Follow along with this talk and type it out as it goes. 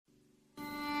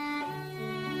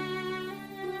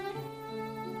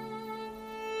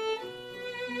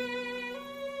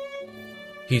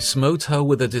He smote her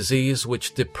with a disease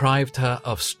which deprived her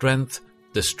of strength,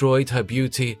 destroyed her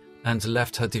beauty, and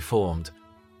left her deformed.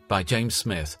 By James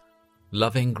Smith,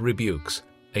 Loving Rebukes,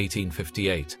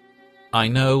 1858. I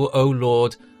know, O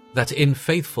Lord, that in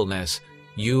faithfulness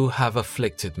you have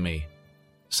afflicted me.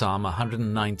 Psalm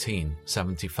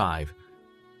 119:75.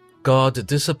 God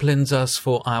disciplines us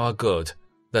for our good,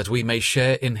 that we may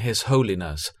share in his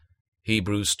holiness.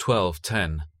 Hebrews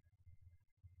 12:10.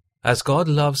 As God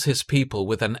loves his people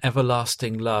with an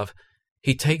everlasting love,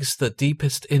 he takes the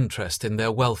deepest interest in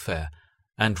their welfare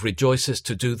and rejoices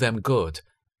to do them good.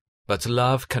 But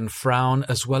love can frown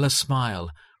as well as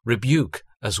smile, rebuke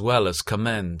as well as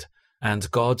commend, and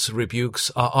God's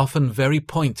rebukes are often very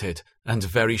pointed and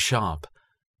very sharp.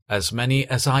 As many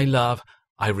as I love,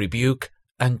 I rebuke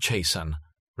and chasten.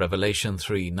 Revelation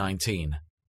 3:19.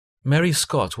 Mary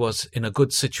Scott was in a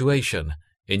good situation,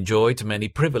 enjoyed many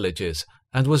privileges,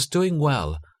 and was doing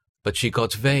well, but she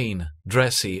got vain,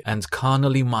 dressy, and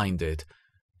carnally minded.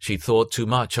 She thought too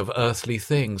much of earthly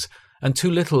things, and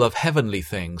too little of heavenly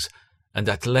things, and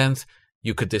at length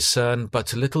you could discern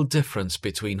but little difference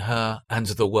between her and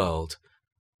the world.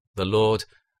 The Lord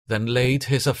then laid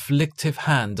his afflictive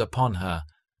hand upon her.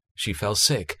 She fell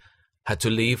sick, had to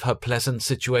leave her pleasant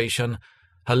situation,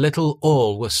 her little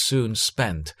all was soon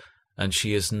spent, and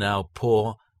she is now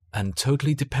poor and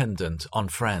totally dependent on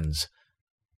friends.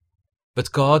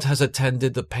 But God has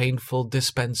attended the painful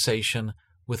dispensation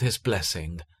with his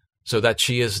blessing, so that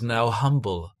she is now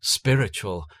humble,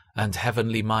 spiritual, and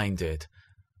heavenly minded.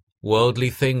 Worldly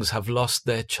things have lost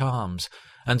their charms,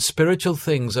 and spiritual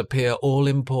things appear all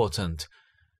important.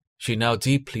 She now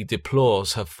deeply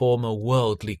deplores her former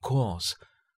worldly course.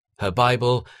 Her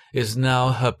Bible is now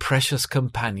her precious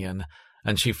companion,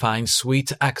 and she finds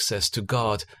sweet access to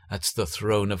God at the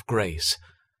throne of grace.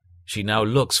 She now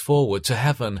looks forward to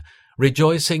heaven,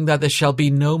 rejoicing that there shall be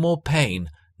no more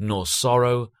pain, nor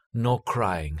sorrow, nor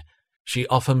crying. She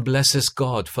often blesses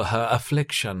God for her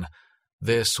affliction.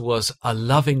 This was a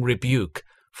loving rebuke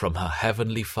from her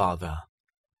heavenly Father.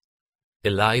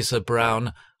 Eliza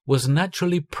Brown was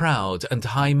naturally proud and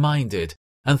high-minded,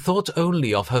 and thought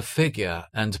only of her figure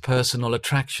and personal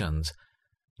attractions.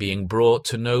 Being brought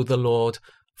to know the Lord,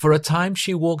 for a time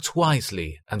she walked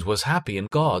wisely and was happy in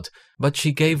God, but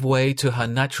she gave way to her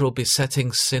natural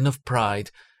besetting sin of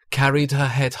pride, carried her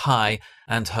head high,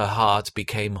 and her heart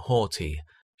became haughty.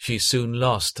 She soon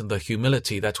lost the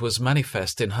humility that was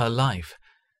manifest in her life.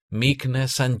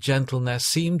 Meekness and gentleness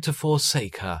seemed to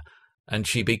forsake her, and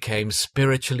she became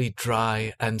spiritually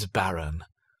dry and barren.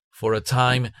 For a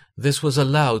time this was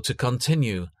allowed to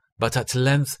continue, but at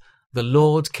length the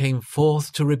Lord came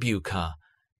forth to rebuke her.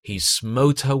 He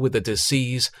smote her with a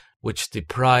disease which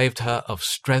deprived her of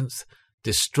strength,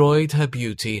 destroyed her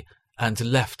beauty, and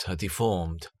left her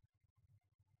deformed.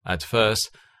 At first,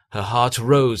 her heart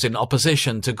rose in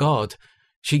opposition to God.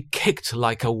 She kicked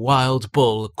like a wild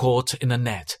bull caught in a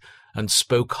net, and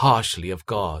spoke harshly of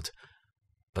God.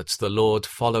 But the Lord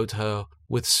followed her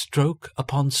with stroke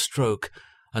upon stroke,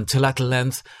 until at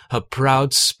length her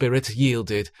proud spirit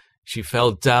yielded. She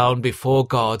fell down before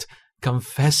God,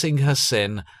 confessing her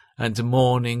sin and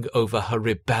mourning over her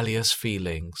rebellious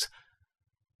feelings.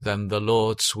 Then the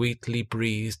Lord sweetly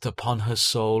breathed upon her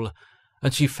soul,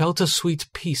 and she felt a sweet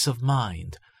peace of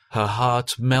mind. Her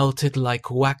heart melted like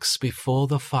wax before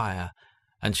the fire,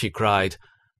 and she cried,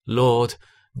 "Lord,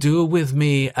 do with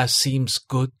me as seems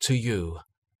good to you."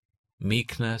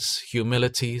 Meekness,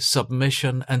 humility,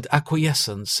 submission, and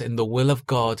acquiescence in the will of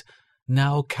God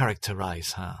now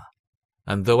characterize her.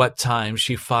 And though at times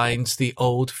she finds the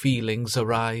old feelings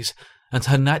arise and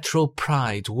her natural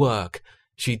pride work,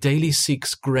 she daily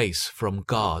seeks grace from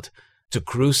God to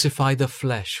crucify the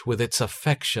flesh with its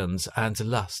affections and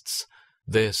lusts.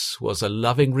 This was a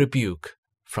loving rebuke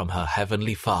from her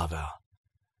heavenly Father.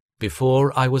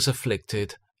 Before I was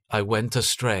afflicted, I went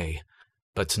astray,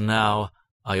 but now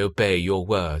I obey your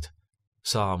word.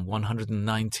 Psalm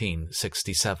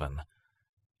 119:67.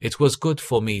 It was good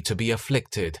for me to be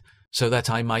afflicted, so that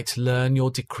I might learn your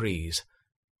decrees.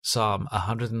 Psalm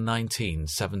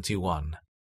 119:71.